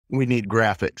We need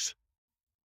graphics.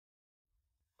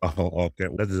 Oh, okay.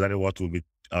 That's exactly what we'll be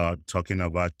talking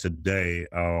about today.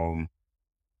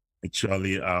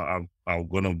 Actually, I'm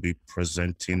going to be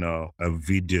presenting a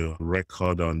video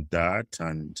record on that,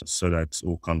 and so that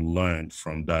we can learn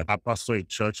from that. I pastor a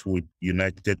church with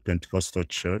United Pentecostal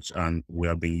Church, and we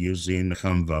have been using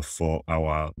Canva for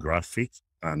our graphics,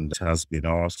 and it has been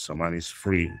awesome, and it's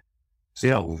free. So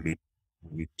Yeah. we'll be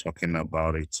talking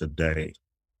about it today.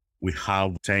 We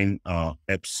have 10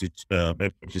 episodes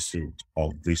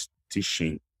of this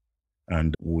teaching,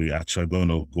 and we actually going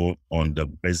to go on the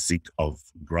basic of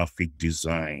graphic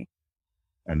design,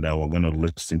 and we're going to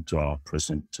listen to our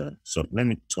presenter. So let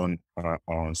me turn her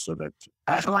on so that.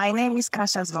 My name is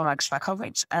Kasia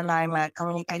Zwolak-Szwachowicz, and I'm a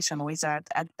communication wizard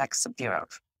at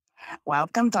TechSoup.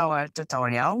 Welcome to our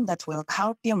tutorial that will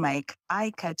help you make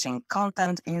eye-catching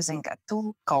content using a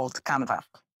tool called Canva.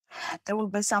 There will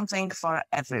be something for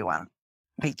everyone.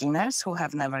 Beginners who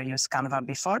have never used Canva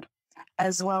before,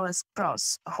 as well as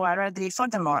pros who are ready for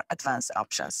the more advanced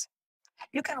options.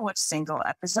 You can watch single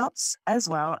episodes as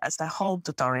well as the whole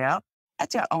tutorial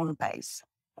at your own pace,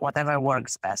 whatever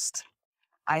works best.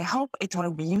 I hope it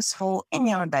will be useful in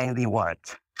your daily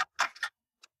work.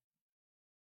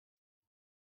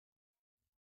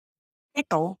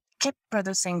 People keep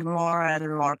producing more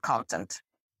and more content.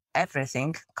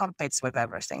 Everything competes with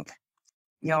everything.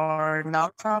 Your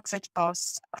non-profit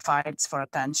post fights for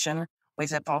attention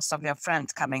with a post of your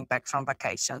friend coming back from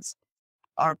vacations,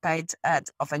 or paid ad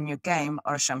of a new game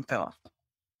or shampoo.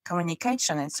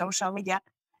 Communication in social media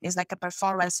is like a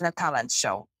performance in a talent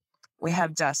show. We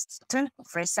have just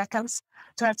 2-3 seconds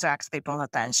to attract people's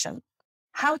attention.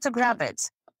 How to grab it?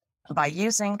 By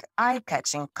using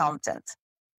eye-catching content.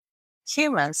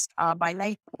 Humans are by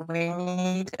nature, we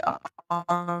need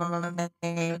only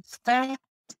 30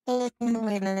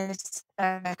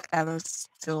 milliseconds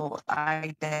to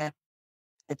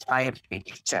identify a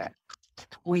picture.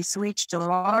 We switch to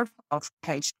more of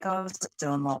page codes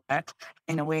to mobile,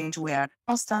 in which we are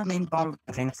constantly bombarded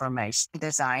with information.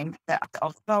 Design the act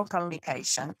of flow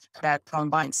communication that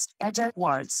combines gadget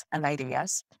words and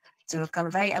ideas to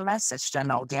convey a message to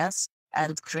an audience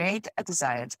and create a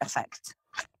desired effect.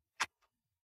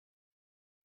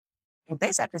 In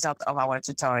this episode of our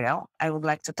tutorial, I would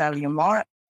like to tell you more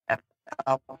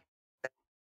about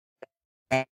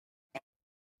the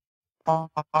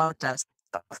importance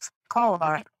of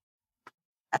color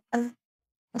and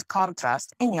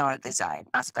contrast in your design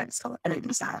aspects of any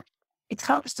design. It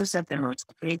helps to set the mood,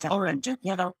 create an orange and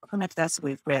yellow, connect us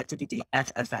with creativity and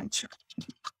adventure.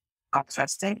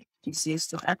 Contrasting is used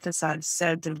to emphasize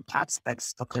certain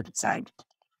aspects of the design.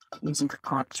 Using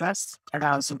contrast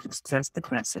allows you to stress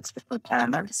differences between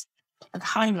elements and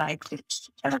highlight the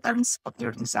elements of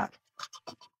your design.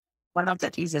 One of the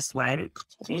easiest ways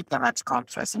to implement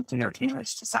contrast into your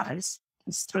image designs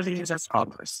is through the use of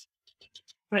colors.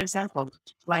 For example,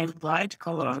 line bright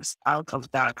colors out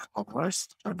of dark colors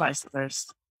or vice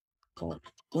versa.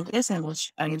 In this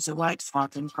image, I use a white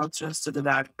font in contrast to the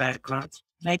dark background,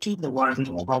 making the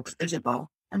wording more visible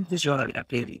and visually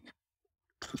appealing.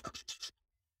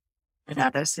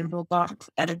 Another simple part of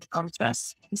added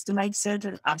contrast is to make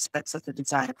certain aspects of the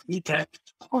design bigger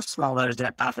or smaller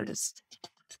than others.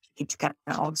 It can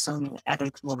also mean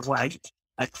adding more white,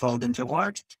 like folding the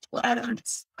word to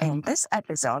elements. In this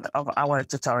episode of our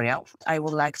tutorial, I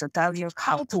would like to tell you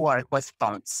how to work with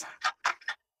fonts.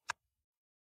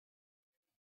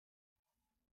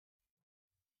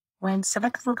 When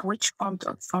selecting which font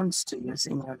or fonts to use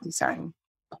in your design,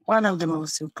 one of the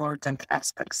most important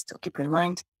aspects to keep in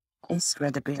mind is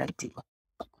readability.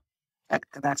 Like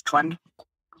the left one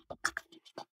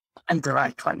and the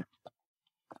right one,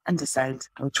 and decide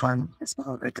which one is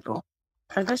more readable.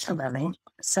 Traditionally,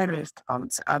 serif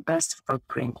fonts are best for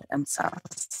print and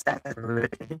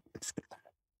serif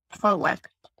for web.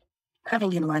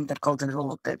 Having in mind the golden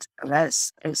rule that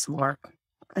less is more,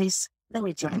 please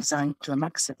limit your design to a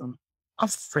maximum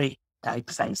of 3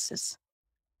 typefaces.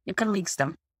 You can mix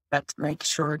them, but make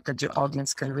sure that your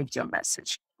audience can read your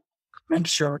message. Make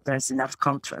sure there's enough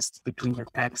contrast between the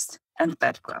text and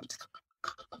background.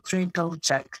 Triple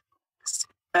check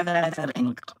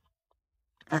spelling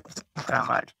and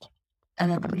grammar,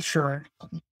 and be sure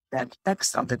that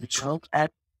text on the visual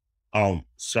add.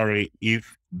 Sorry,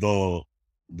 if the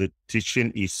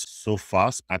teaching is so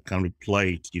fast, I can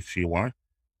replay it if you want.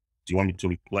 Do you want me to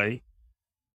replay?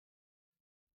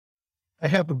 I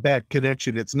have a bad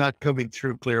connection. It's not coming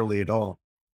through clearly at all.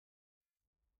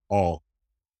 Oh,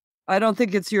 I don't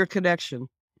think it's your connection.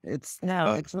 It's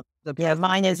No, it's yeah,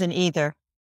 mine isn't either.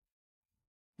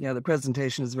 Yeah, the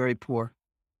presentation is very poor.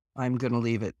 I'm going to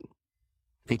leave it.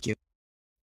 Thank you.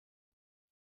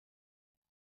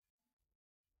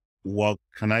 Well,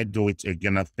 can I do it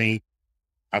again? I think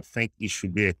it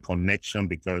should be a connection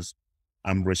because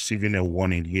I'm receiving a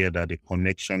warning here that the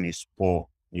connection is poor.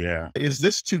 Yeah. Is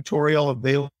this tutorial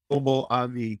available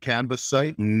on the Canvas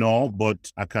site? No,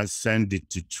 but I can send the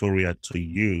tutorial to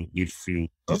you if you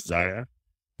desire.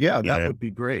 Yeah, that Yeah. would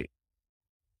be great.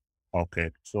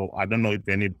 Okay. So I don't know if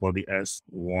anybody else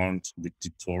wants the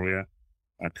tutorial.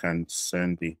 I can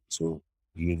send it to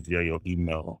you via your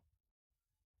email.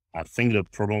 I think the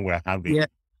problem we're having. Yeah.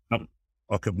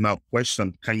 Okay. Now,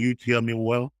 question: can you hear me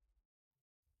well?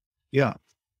 Yeah.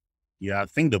 Yeah, I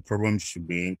think the problem should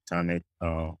be internet.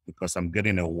 Because I'm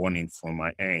getting a warning from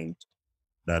my end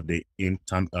that the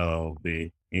internet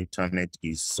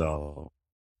is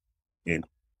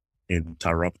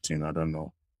interrupting. I don't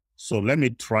know. So let me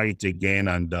try it again,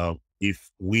 and if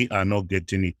we are not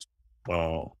getting it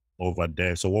over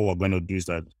there, so what we're going to do is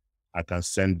that I can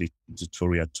send the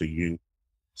tutorial to you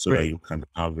so that Great. you can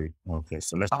have it. Okay,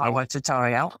 so let's. Our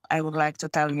tutorial, I would like to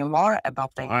tell you more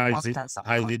about the How is importance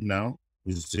of it now?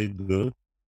 Is it good?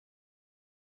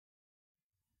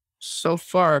 So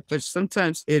far, but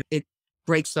sometimes it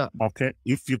breaks up. Okay,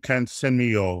 if you can send me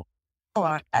your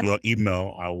color.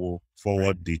 email, I will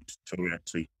forward the tutorial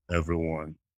to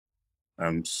everyone.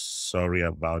 I'm sorry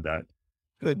about that.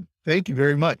 Good. Thank you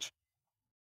very much.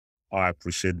 I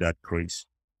appreciate that, Chris.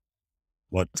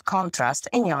 But Contrast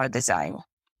in your design.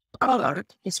 Color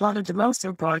is one of the most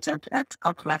important and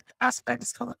complex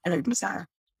aspects of any design.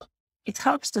 It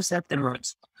helps to set the mood,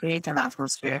 create an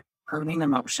atmosphere, convey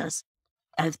emotions,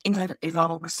 and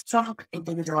evoke strong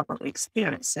individual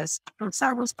experiences from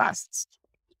several pasts.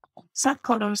 Some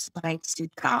colors might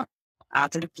sit down,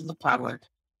 added to the power.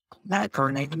 That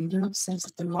coordinating blue seems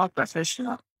to be more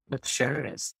professional, but sure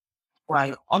is.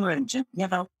 While orange,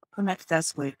 yellow connect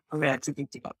us with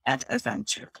creativity and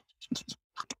adventure.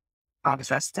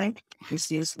 Contrasting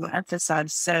is used to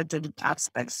emphasize certain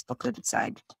aspects of the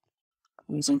design.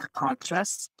 Using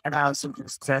contrast allows you to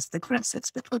stress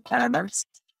differences between elements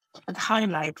and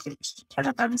highlight the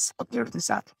elements of your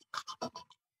design.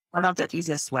 One of the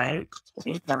easiest ways to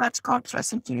implement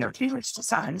contrast into your image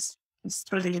designs is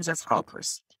through the use of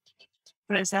colors.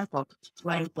 For example,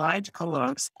 playing bright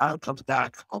colors out of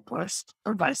dark colors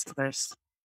or vice versa.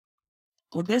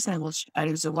 In this image, I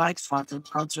use a white font in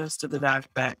contrast to the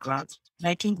dark background,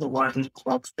 making the wording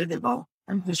quite visible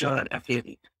and visually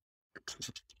appealing.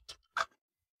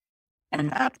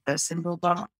 And add a symbol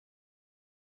bar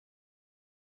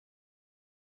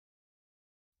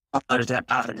other than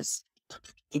others.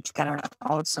 Each can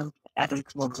also add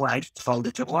one white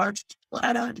folded word to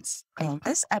add-ons. In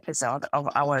this episode of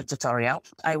our tutorial,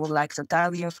 I would like to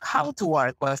tell you how to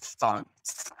work with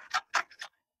fonts.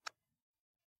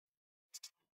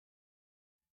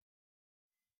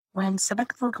 When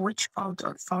selecting which font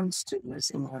or fonts to use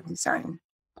in your design,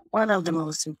 one of the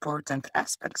most important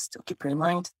aspects to keep in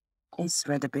mind is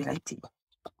readability.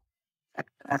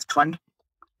 Left one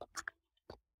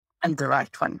and the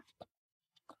right one,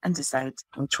 and decide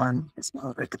which one is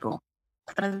more readable.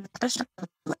 Now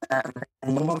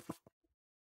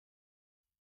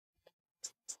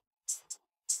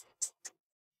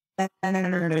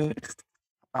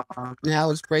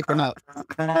it's breaking up.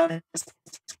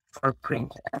 For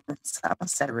print and some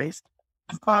series,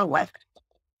 far web.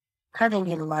 Having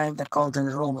in mind the golden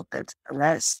rule that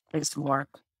less is more,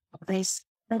 these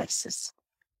places.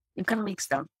 You can mix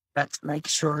them, but make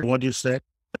sure. what you said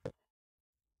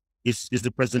is the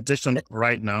presentation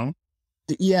right now?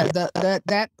 Yeah,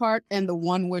 that part and the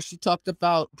one where she talked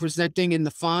about presenting in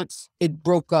the fonts, it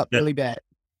broke up really bad.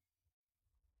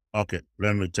 Okay,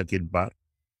 let me take it back.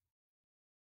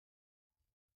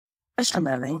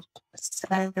 Additionally,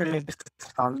 standard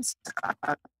fonts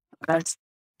are best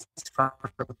for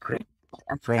print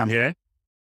and I'm here.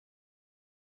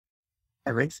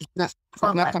 everything. Not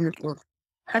coming through.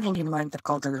 Having in mind the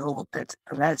golden rule that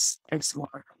less is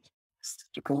more.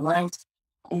 Keep in mind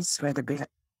is readability.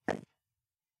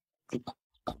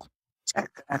 Check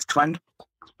left one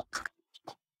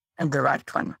and the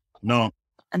right one. No.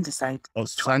 And decide. Oh,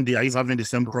 Sandy, are you having the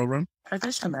same problem?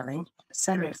 Traditionally,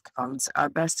 serif fonts are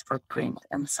best for print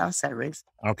and sans serif.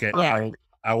 Okay. Yeah.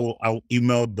 I'll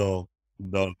email the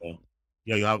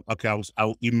yeah, you have, okay,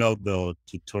 I'll email the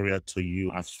tutorial to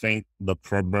you. I think the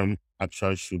problem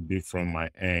actually should be from my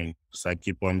end because I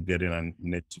keep on getting a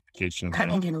notification.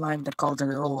 Having in mind the golden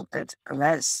rule that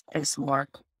less is more,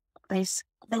 please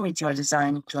limit your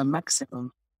design to a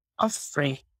maximum of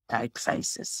 3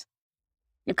 typefaces.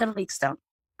 You can mix them,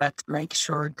 but make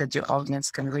sure that your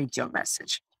audience can read your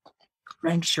message.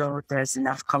 Make sure there's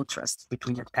enough contrast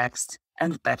between the text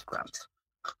and background.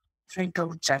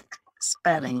 Triple check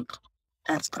spelling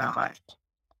and grammar.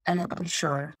 And be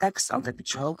sure text on the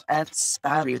visual adds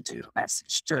value to your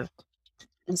message too.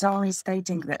 It's only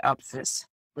stating the obvious,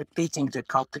 repeating the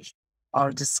copy,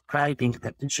 or describing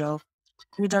the visual.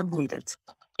 You don't need it.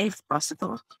 If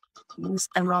possible, use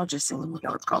emojis in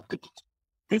your copy.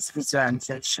 This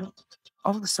visualization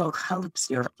also helps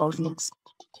your audience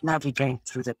navigate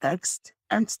through the text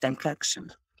and take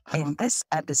action. In this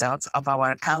episode of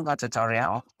our Canva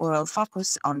tutorial, we will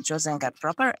focus on choosing a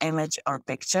proper image or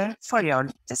picture for your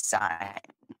design.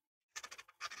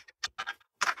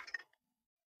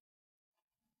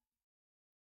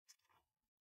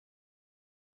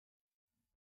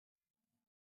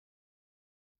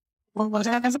 Well,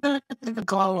 whatever the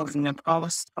goal of your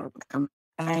post or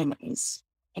campaign is,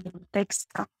 it takes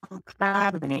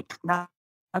clarity not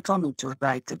only to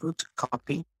write a good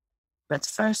copy, but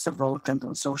first of all, content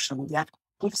on social media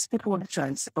gives people a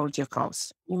chance to support your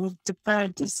cause. You need to pair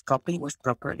this copy with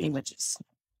proper images.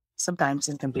 Sometimes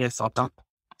it can be a photo,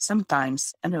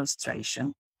 sometimes an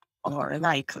illustration, or an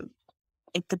icon.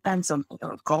 It depends on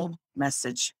your goal,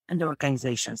 message, and the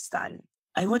organization style.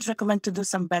 I would recommend to do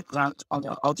some background on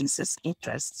your audience's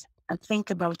interests and think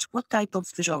about what type of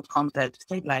visual content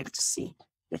they'd like to see.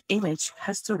 The image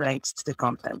has to relate to the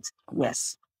content.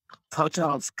 Yes,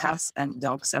 photo of cats and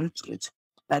dogs are cute,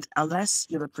 but unless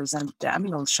you represent the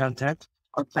animal shelter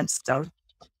or pet store,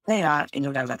 they are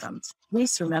irrelevant.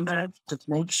 Please remember to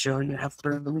make sure you have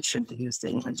permission to use the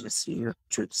images you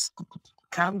choose.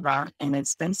 Canva, in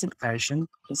its basic version,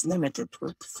 is limited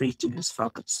with free-to-use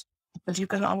photos, but you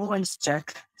can always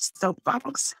check stock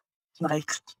box,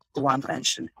 like the one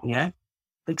mentioned here,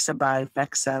 Pixabay,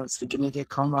 Pexels, Wikimedia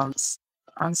Commons,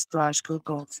 Unsplash,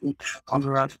 Google, Flip,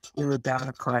 Onward,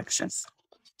 Eurodata collections.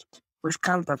 With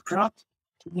Canva Pro,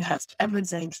 you have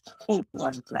everything in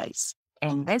one place.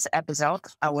 In this episode,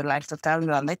 I would like to tell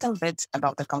you a little bit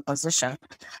about the composition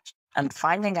and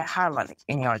finding a harmony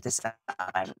in your design.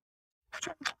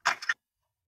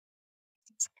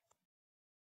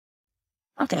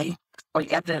 Okay, we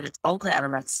gathered all the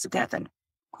elements together.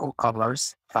 Cool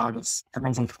colors, fonts,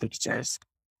 amazing pictures.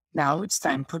 Now it's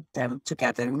time to put them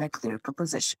together in a clear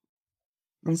composition.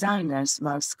 Designers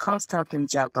must constantly and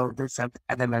juggle different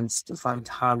elements to find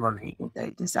harmony in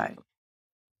their design.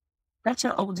 Let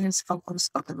your audience focus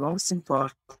on the most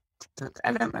important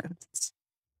elements.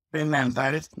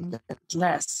 Remember that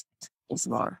less is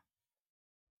more.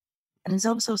 And it's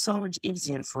also so much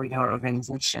easier for your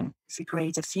organization if you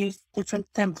create a few different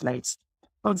templates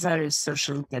for various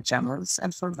social media channels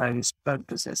and for various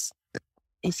purposes.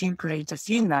 If you create a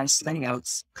few nice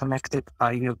layouts connected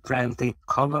by your branding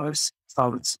colors,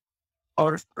 fonts,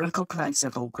 or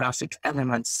recognizable graphic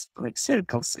elements like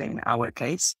circles in our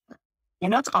case, you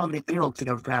not only build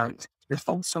your brand, but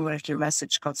also make your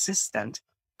message consistent,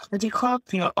 but you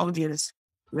help your audience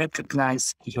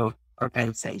recognize your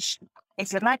organization.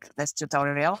 If you like this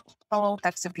tutorial, follow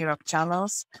TechSoup Europe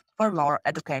channels for more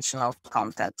educational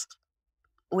content.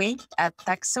 We at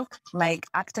TechSoup make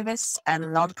activists and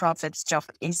nonprofits' job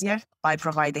easier by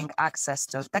providing access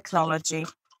to technology,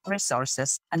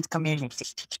 resources, and community.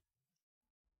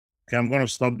 Okay, I'm going to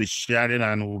stop the sharing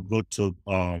and we'll go to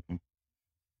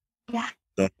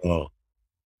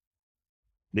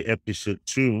the episode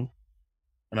 2.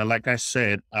 And like I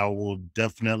said, I will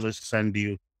definitely send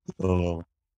you the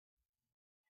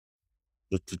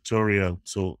tutorial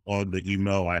to all the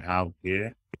email I have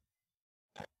here.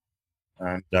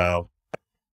 And if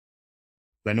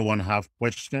anyone have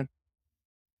question,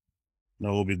 I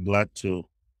will be glad to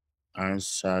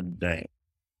answer them.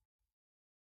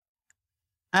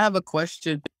 I have a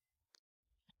question.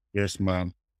 Yes,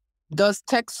 ma'am. Does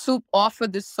TechSoup offer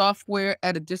this software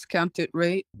at a discounted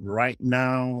rate? Right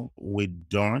now, we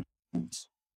don't.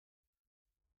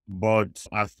 But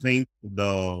I think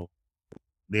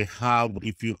they have,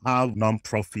 if you have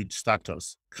nonprofit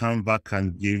status, Canva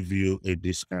can give you a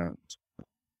discount.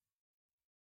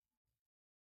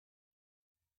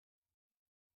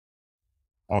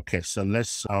 Okay, so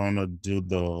I want to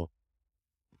do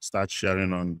start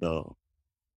sharing on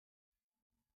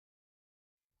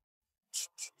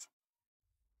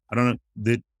I don't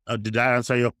know, did I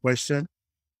answer your question?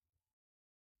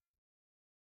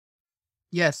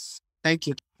 Yes, thank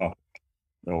you. Oh,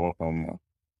 you're welcome.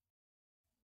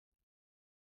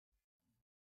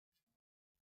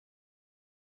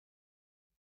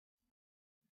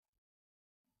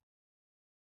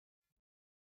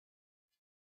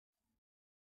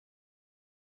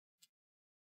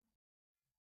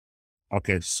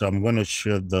 Okay, so I'm going to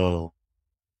share the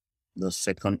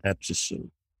second episode.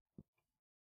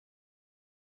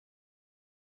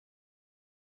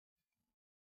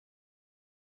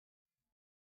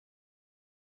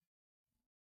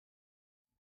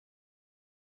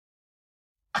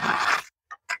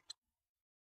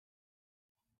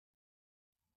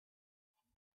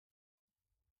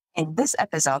 In this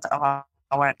episode of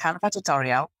our Canva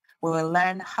tutorial, we will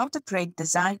learn how to create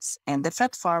designs in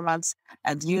different formats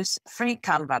and use free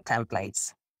Canva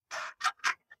templates.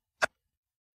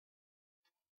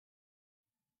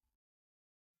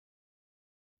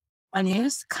 When you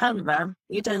use Canva,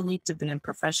 you don't need to be a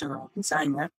professional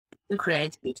designer to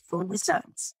create beautiful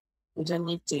designs. You don't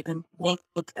need to even think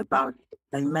about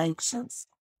the dimensions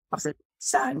of the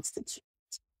designs that you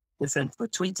different for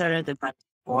Twitter, different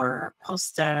for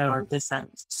poster or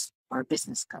different for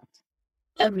business card.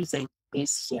 Everything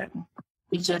is here.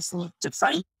 We just need to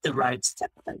find the right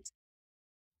template.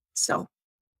 So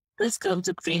let's go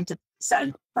to create a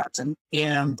design button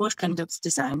here. What kind of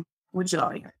design would you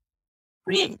like to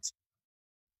create?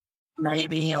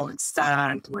 Maybe I'll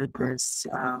start with this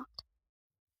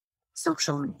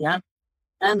social media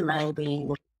and maybe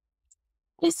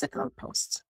physical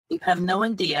post. You have no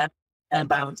idea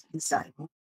about design.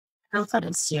 Canva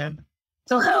is here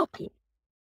to help you.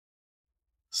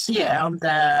 Here on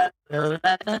the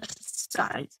left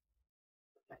side,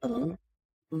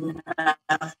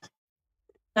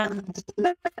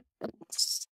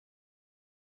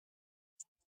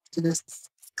 just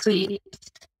click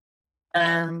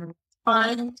and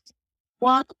find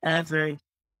whatever.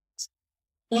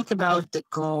 Think about the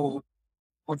goal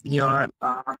of your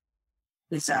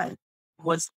design.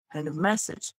 What kind of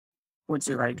message would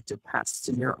you like to pass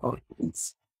to your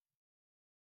audience?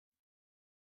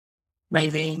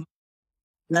 Maybe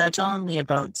not only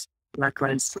about Black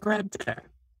Lives Matter,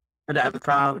 but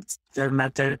about the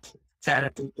matter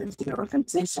therapy that the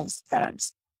organization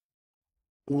has.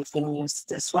 You can use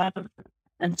this one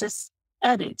and just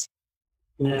edit.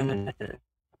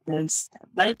 It's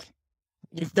like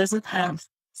it doesn't have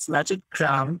Slagic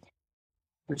Crown,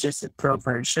 which is a pro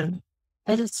version,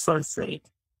 and it's for free.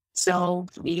 So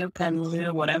you can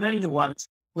do whatever you want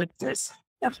with this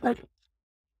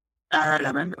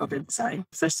element of the design.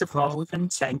 First of all, we can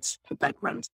change the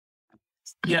background.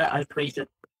 Here I created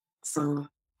some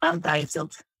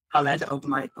untitled palette of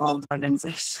my old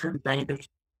organization. Maybe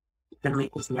you can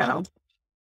make it yellow.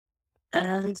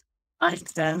 And I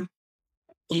can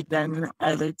even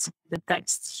edit the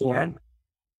text here,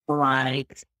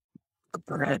 like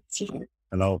right here.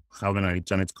 Hello, having an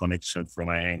internet connection from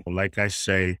my end. Like I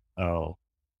say, I'll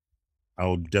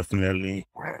definitely.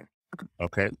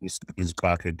 Okay, it's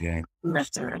back again.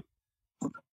 Better.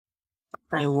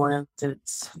 I wanted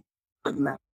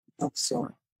so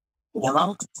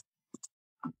yellow.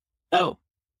 Oh,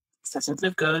 doesn't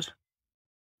look good.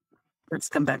 Let's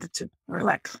come back to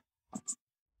relax.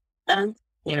 And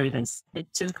here it is.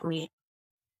 It took me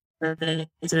 1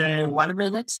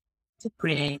 minute to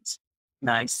create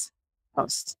nice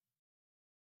post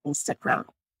Instagram.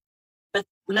 But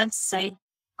let's say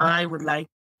I would like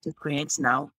to create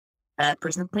now a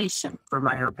presentation for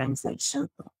my organization.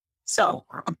 So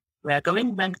we are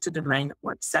going back to the main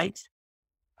website.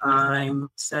 I'm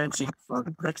searching for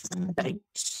the presentation.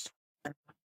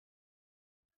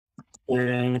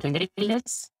 Here it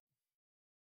is.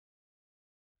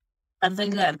 And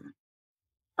again,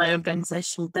 my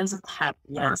organization doesn't have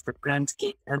the brand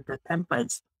kit and the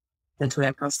templates that we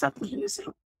are constantly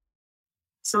using.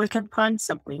 So we can find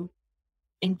something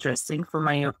interesting for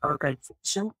my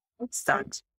organization and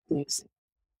start using.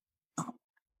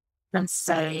 Let's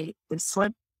say this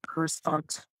one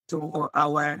corresponds to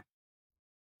our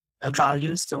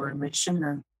values, to our mission,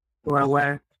 and to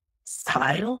our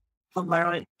style of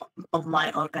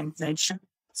my organization.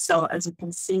 So as you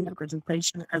can see, the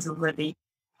presentation has already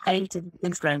 8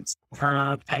 different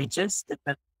pages,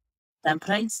 different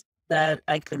templates that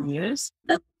I can use.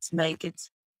 Let's make it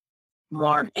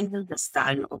more in the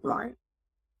style of my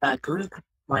group,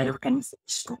 my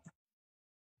organization.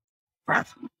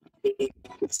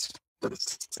 It's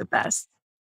the best.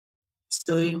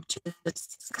 So you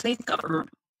just click on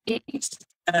each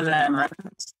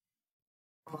element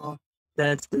of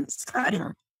the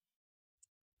design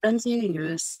and you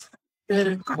use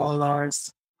the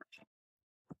colors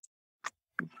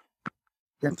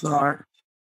that are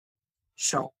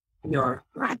show your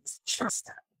right just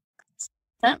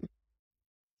then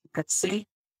you can see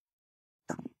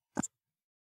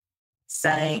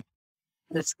say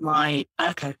that's my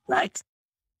archive flag.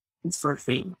 It's for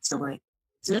free. So I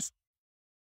just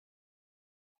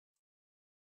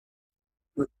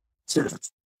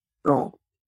go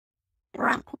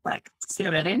around like see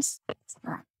what it is.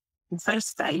 The first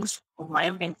stage of my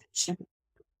organization,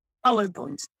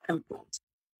 PowerPoint template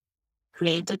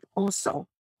created also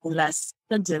in less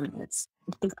than 2 minutes.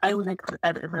 If I would like to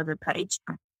add another page,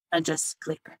 I just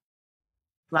click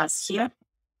plus here.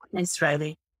 It's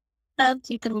ready. And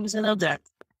you can use another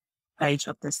page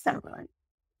of this template.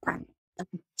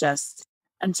 just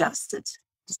adjusted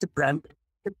to the brand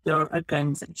of your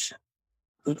organization.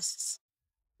 This is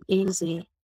easy,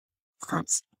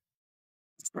 fancy.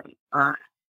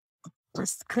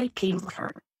 Just clicking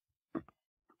her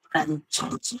and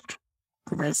changing.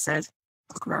 I said,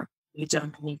 well, you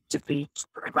don't need to be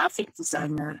a graphic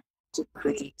designer to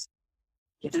create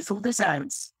beautiful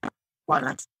designs. Why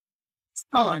not?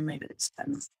 Oh, maybe it's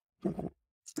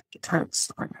it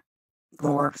hurts or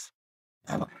more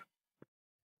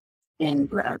in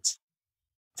red.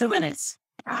 2 minutes.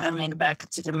 Coming back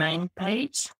to the main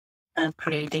page and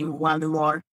creating one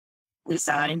more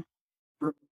design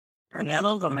per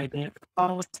level, or maybe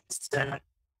what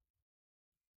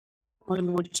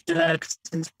would you like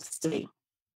to see?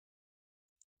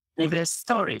 Maybe a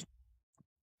story.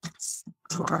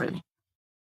 Story.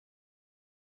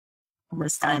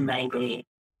 This time, maybe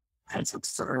I took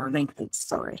sort of lengthy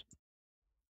story.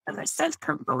 As I said,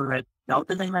 can already know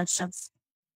the dimensions.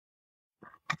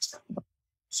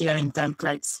 Here in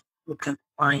templates, you can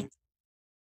find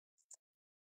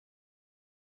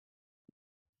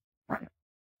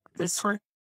this one.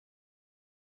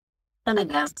 And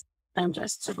again, I'm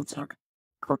just choosing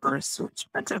color switch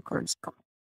better correspond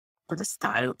to the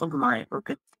style of my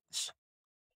organization.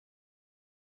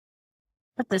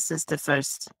 But this is the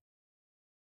first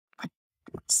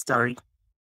story.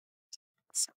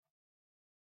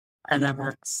 And then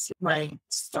once my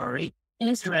story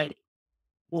is ready,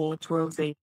 what will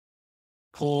be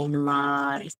in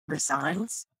my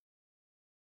designs?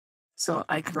 So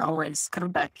I can always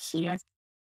come back here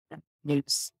and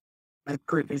use my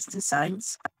previous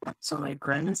designs. So my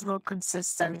brand is more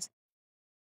consistent.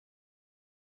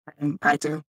 And I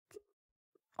do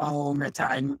all the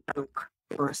time look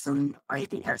for some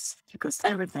ideas because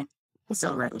everything is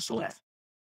already here.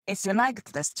 If you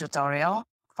liked this tutorial,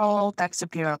 follow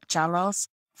TechSoup Europe channels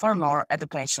for more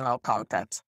educational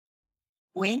content.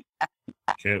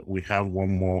 Okay, we have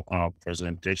one more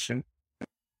presentation.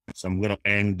 So I'm going to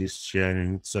end this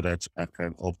sharing so that I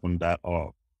can open that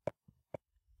up.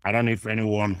 I don't know if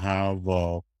anyone have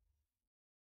a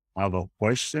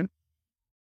question.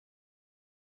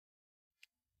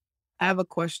 I have a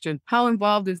question. How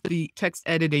involved is the text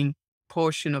editing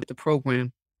portion of the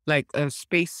program? Like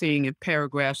spacing and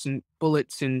paragraphs and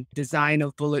bullets and design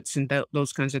of bullets and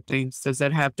those kinds of things. Does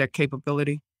that have that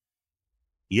capability?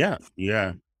 Yeah.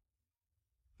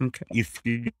 Okay. If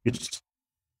you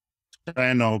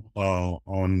sign up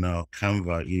on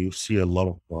Canva, you see a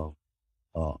lot of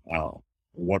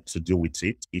what to do with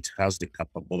it. It has the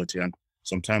capability, and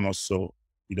sometimes also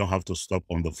you don't have to stop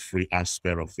on the free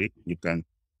aspect of it. You can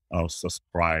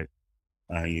subscribe,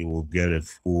 and you will get a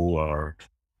full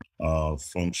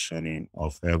functioning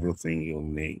of everything you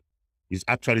need. It's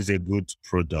actually a good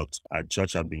product. Our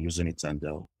church have been using it, and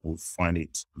we find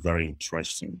it very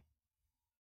interesting.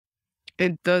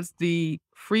 And does the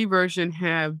free version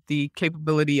have the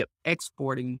capability of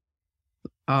exporting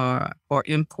or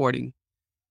importing?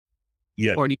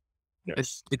 Yeah. Or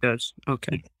Yes. it does.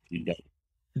 Okay. Yeah.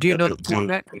 Do you know the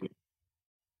format?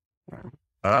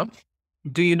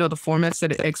 Do you know the formats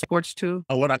that it exports to?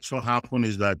 What actually happened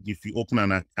is that if you open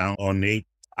an account on it,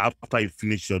 after you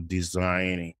finish your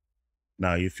designing,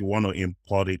 now if you want to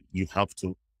import it, you have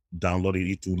to download it.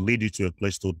 It will lead you to a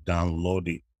place to download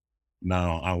it.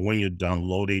 Now, and when you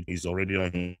download it, it's already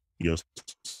on your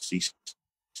system,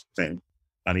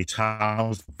 and it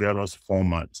has various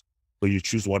formats. So you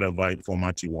choose whatever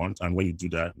format you want, and when you do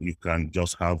that, you can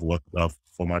just have what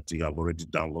format you have already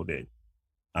downloaded.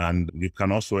 And you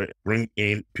can also bring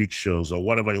in pictures or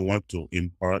whatever you want to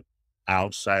import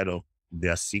outside of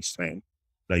their system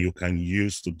that you can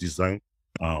use to design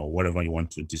whatever you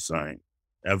want to design.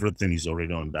 Everything is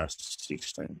already on that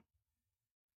system.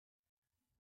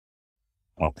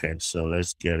 Okay, so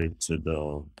let's get into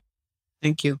the.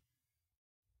 Thank you.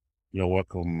 You're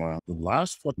welcome. The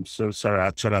last one, I'm so sorry.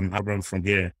 Actually, I'm having from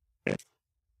here.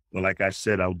 But like I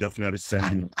said, I'll definitely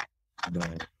send you.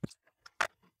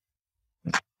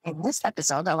 In this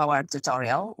episode of our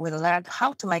tutorial, we'll learn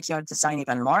how to make your design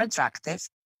even more attractive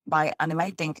by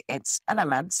animating its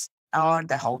elements or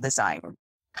the whole design.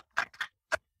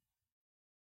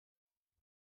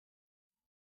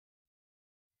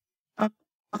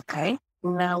 Okay,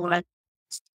 now let's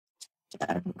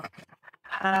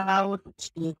how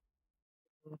to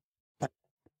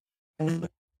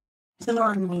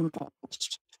learning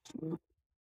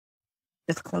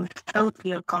help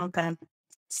your content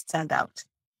stand out.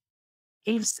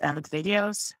 GIFs and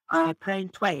videos are a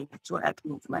great way to add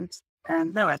movement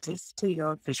and narrative to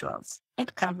your visuals in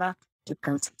Canva to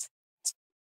content,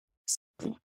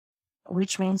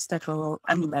 which means that we will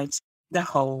animate the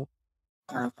whole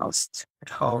post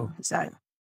the whole design.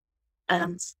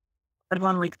 And but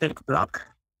when we click block,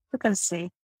 you can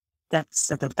see that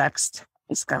the text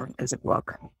is coming as a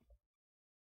block.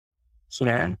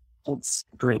 Here, it's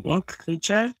grading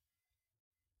feature.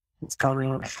 It's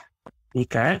going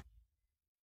bigger,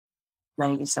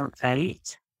 maybe some fade,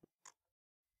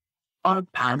 or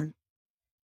pan,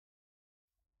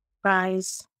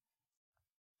 price,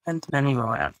 and many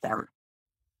more of them.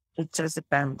 It just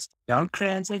depends on your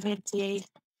creativity.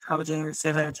 How do you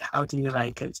feel it? How do you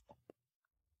like it?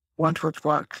 What would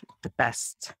work the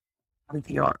best with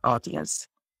your audience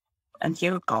and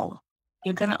your goal?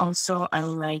 You can also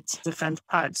animate different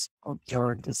parts of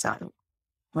your design.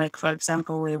 Like, for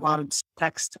example, we want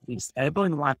text to be stable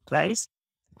in one place,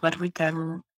 but we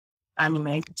can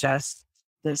animate just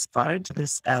this part,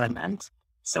 this element.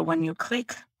 So when you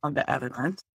click on the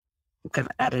element, you can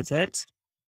edit it,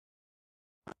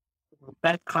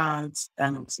 backgrounds,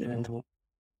 and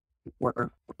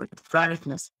work with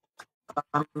brightness,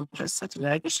 just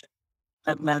saturation,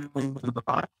 and then we move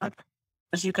on.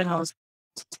 But you can also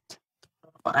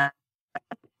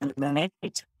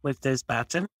eliminate with this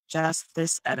button just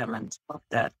this element of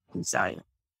that design.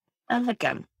 And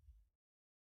again,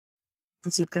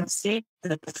 as you can see,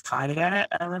 the fire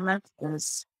element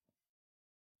is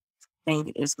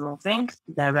moving,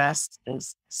 the rest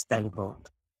is stable.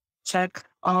 Check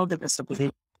all the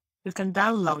visibility. You can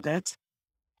download it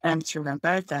and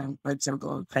remember that, for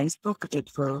example, Facebook,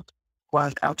 it will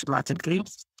work automatically.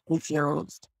 If you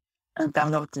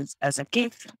download it as a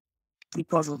GIF,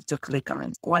 people will to click on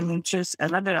it. When you choose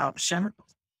another option,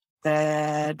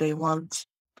 they want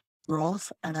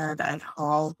Rolf and I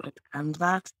hold with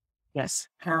Canva. Yes,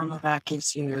 Canva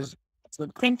gives you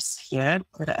some tips here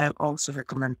that I also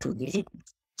recommend to read.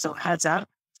 So heads up,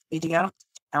 video,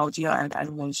 audio, and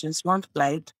animations won't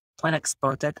play when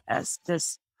exported as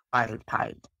this file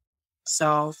type.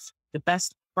 So the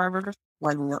best part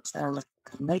when you sell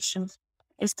animation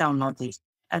is downloading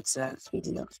as a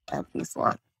video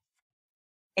before.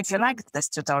 If you liked this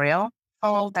tutorial,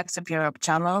 follow TechSoup Europe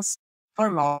channels for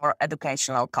more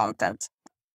educational content.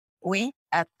 We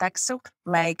at TechSoup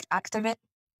make activate.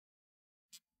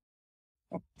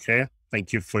 Okay,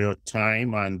 thank you for your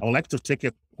time. And I would like to take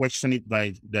a question if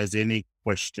there's any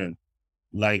question.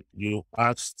 Like you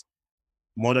asked,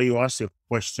 Mother, you asked a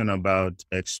question about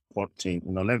exporting.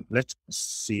 Let's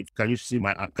see. Can you see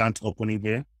my account opening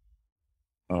here?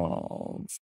 Well,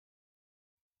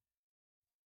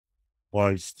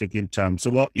 it's taking time.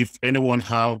 So, if anyone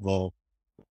have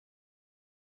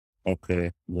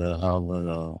okay, we have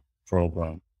a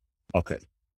program. Okay,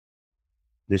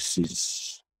 this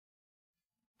is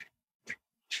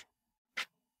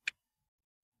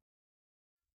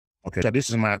okay. So this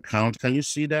is my account. Can you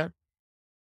see that?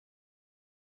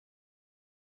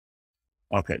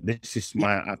 Okay, this is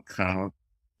my account.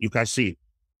 You can see it.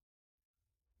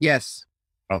 Yes.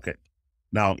 Okay.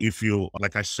 Now, if you,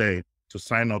 like I said, to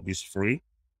sign up is free,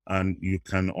 and you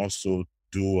can also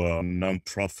do a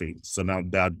non-profit. So now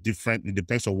there are different, it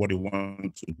depends on what you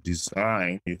want to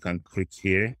design. You can click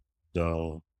here.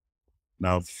 So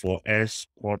now for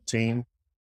exporting,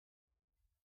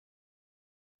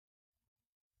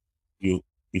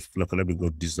 look, let me go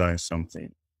design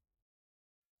something.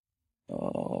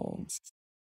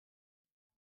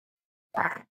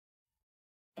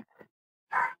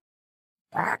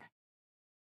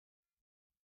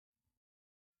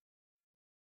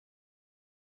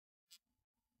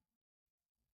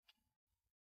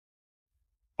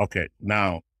 Okay,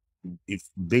 now, if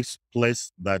this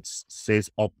place that says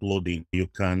uploading, you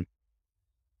can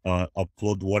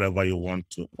upload whatever you want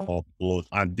to upload.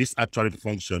 And this actually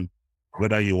function,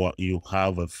 whether you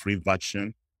have a free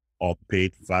version or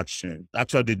paid version.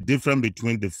 Actually, the difference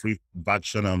between the free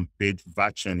version and paid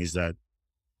version is that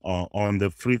on the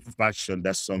free version,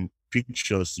 there's some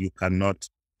pictures you cannot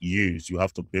use. You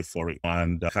have to pay for it,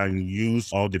 and can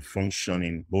use all the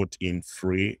functioning both in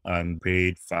free and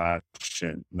paid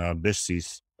version. Now, this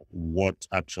is what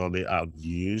actually I've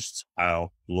used. I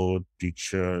upload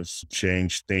pictures,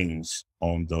 change things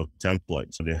on the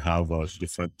template. So they have a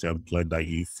different template that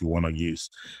if you want to use.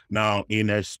 Now,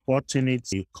 in exporting it,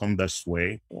 you come this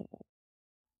way.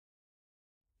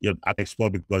 You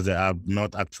export because they have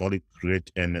not actually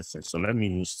create anything. So let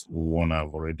me use one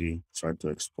I've already tried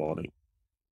to export it.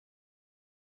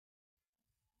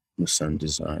 Recent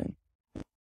design.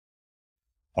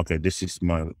 Okay, this is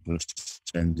my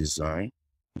recent design.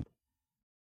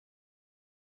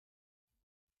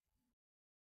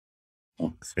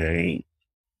 Okay,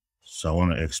 so I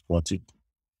want to export it.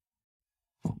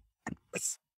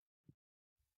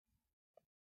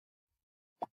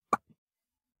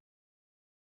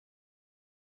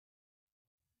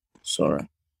 Sorry.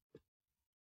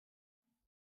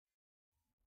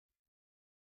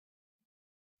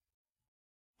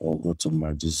 I'll go to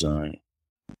my design.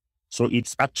 So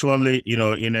it's actually,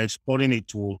 in exporting,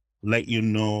 it will let you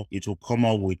know, it will come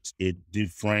out with a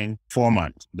different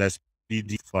format. That's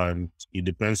PDF, and it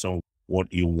depends on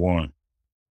what you want.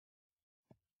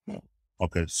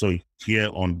 Okay, so here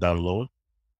on download,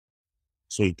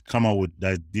 so it come out with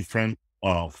that different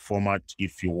format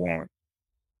if you want.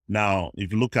 Now,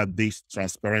 if you look at this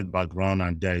transparent background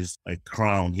and there's a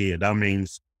crown here, that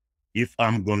means if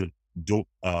I'm going to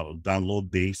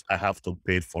download this, I have to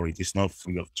pay for it. It's not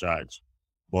free of charge.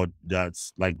 But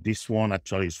that's like this one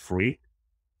actually is free.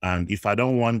 And if I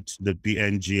don't want the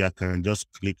PNG, I can just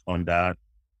click on that.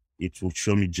 It will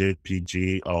show me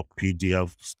JPG or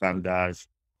PDF standards,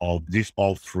 or this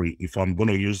all free. If I'm going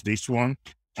to use this one,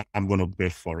 I'm going to pay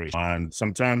for it. And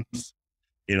sometimes,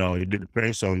 it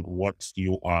depends on what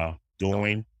you are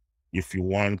doing. If you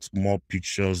want more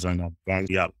pictures and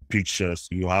advanced pictures,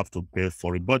 you have to pay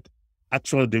for it. But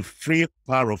actually, the free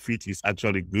part of it is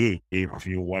actually good if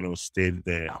you want to stay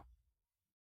there.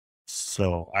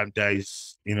 So, and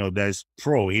there's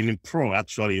Pro. In Pro,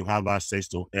 actually, you have access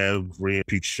to every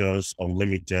pictures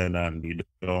unlimited, and you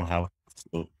don't have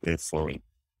to pay for it.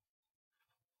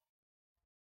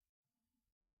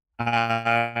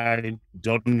 I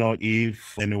don't know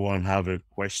if anyone have a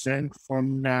question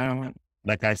from now.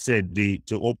 Like I said, to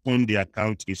open the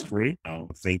account is free. I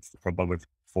think probably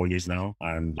 4 years now.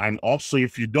 And also,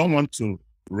 if you don't want to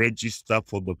register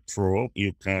for the Pro,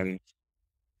 you can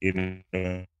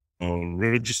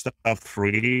register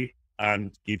free.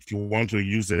 And if you want to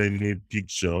use any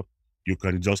picture, you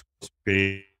can just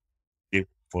pay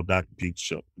for that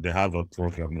picture. They have a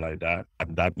program like that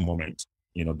at that moment.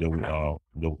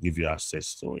 They'll give you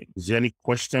access to it. Is there any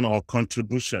question or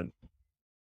contribution?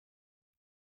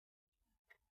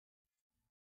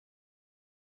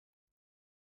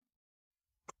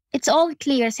 It's all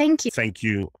clear. Thank you. Thank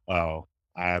you. I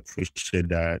appreciate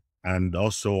that. And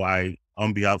also,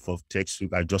 on behalf of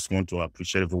TechSoup, I just want to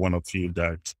appreciate every one of you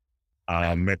that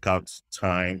make out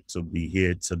time to be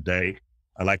here today.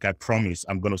 And like I promised,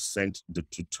 I'm going to send the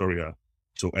tutorial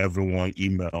to everyone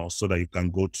email so that you can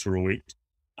go through it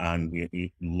and you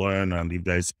learn. And if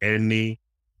there's any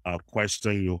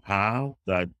question you have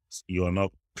that you're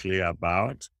not clear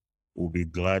about, we'll be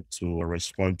glad to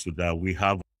respond to that. We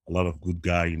have a lot of good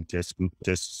guys in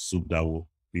TechSoup that will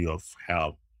be of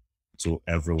help to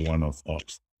every one of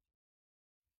us.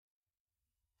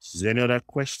 Is there any other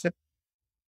question?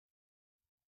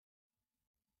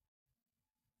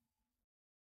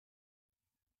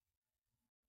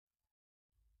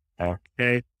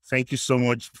 Okay. Thank you so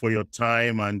much for your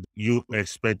time, and you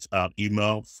expect an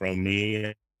email from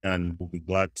me, and we'll be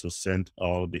glad to send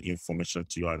all the information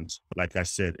to you. And like I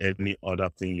said, any other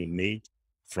thing you need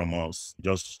from us,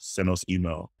 just send us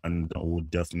email and we'll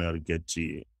definitely get to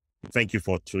you. Thank you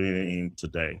for tuning in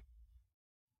today.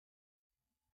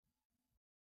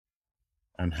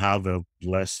 And have a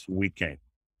blessed weekend.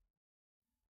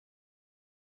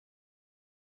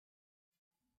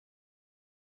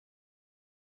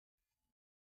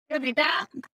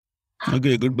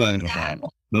 Okay, goodbye.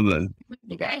 Bye-bye.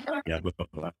 Yeah, bye-bye.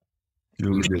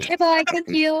 Bye-bye. Thank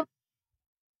you.